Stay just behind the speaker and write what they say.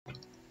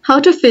How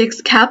to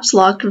fix caps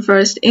lock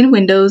reversed in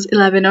Windows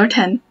 11 or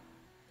 10.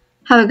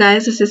 Hello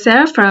guys, this is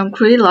Sarah from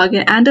Create,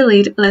 Login and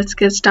Delete. Let's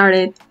get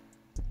started.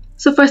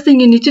 So first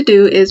thing you need to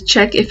do is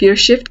check if your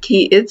shift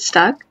key is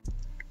stuck.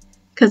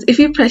 Because if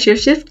you press your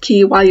shift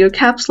key while your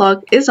caps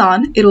lock is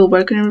on, it will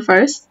work in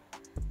reverse.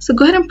 So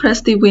go ahead and press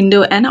the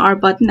Window and R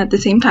button at the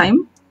same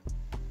time.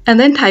 And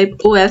then type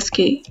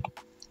OSK.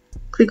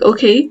 Click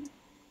OK.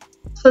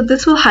 So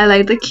this will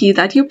highlight the key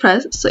that you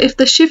press. So if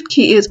the shift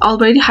key is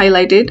already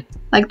highlighted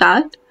like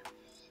that,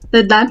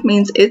 then that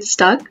means it's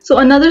stuck. So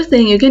another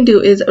thing you can do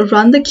is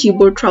run the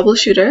keyboard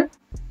troubleshooter.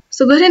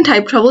 So go ahead and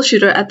type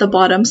troubleshooter at the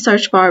bottom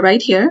search bar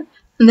right here,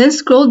 and then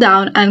scroll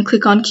down and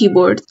click on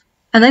keyboard,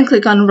 and then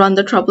click on run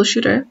the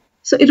troubleshooter.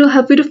 So it will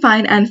help you to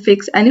find and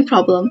fix any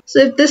problem. So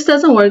if this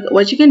doesn't work,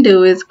 what you can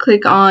do is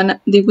click on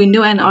the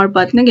Window and R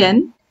button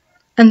again,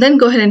 and then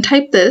go ahead and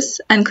type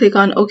this and click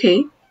on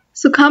OK.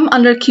 So come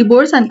under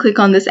keyboards and click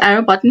on this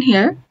arrow button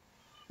here.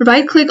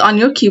 Right click on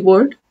your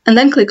keyboard and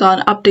then click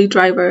on update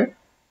driver.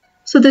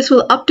 So this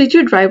will update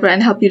your driver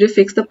and help you to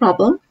fix the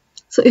problem.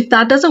 So if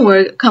that doesn't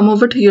work, come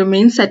over to your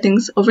main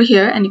settings over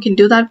here, and you can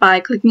do that by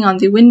clicking on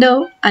the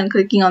window and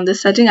clicking on the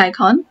setting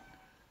icon.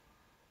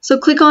 So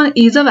click on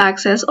ease of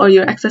access or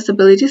your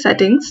accessibility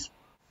settings,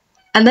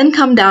 and then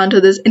come down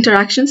to this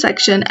interaction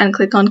section and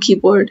click on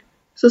keyboard.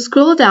 So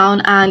scroll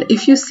down, and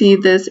if you see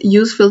this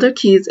use filter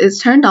keys is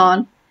turned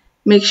on,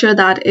 make sure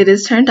that it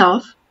is turned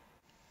off.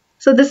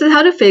 So this is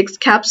how to fix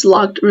caps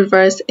locked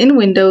reverse in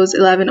Windows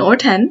 11 or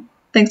 10.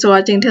 Thanks for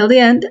watching till the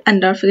end, and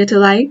don't forget to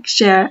like,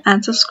 share,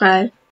 and subscribe.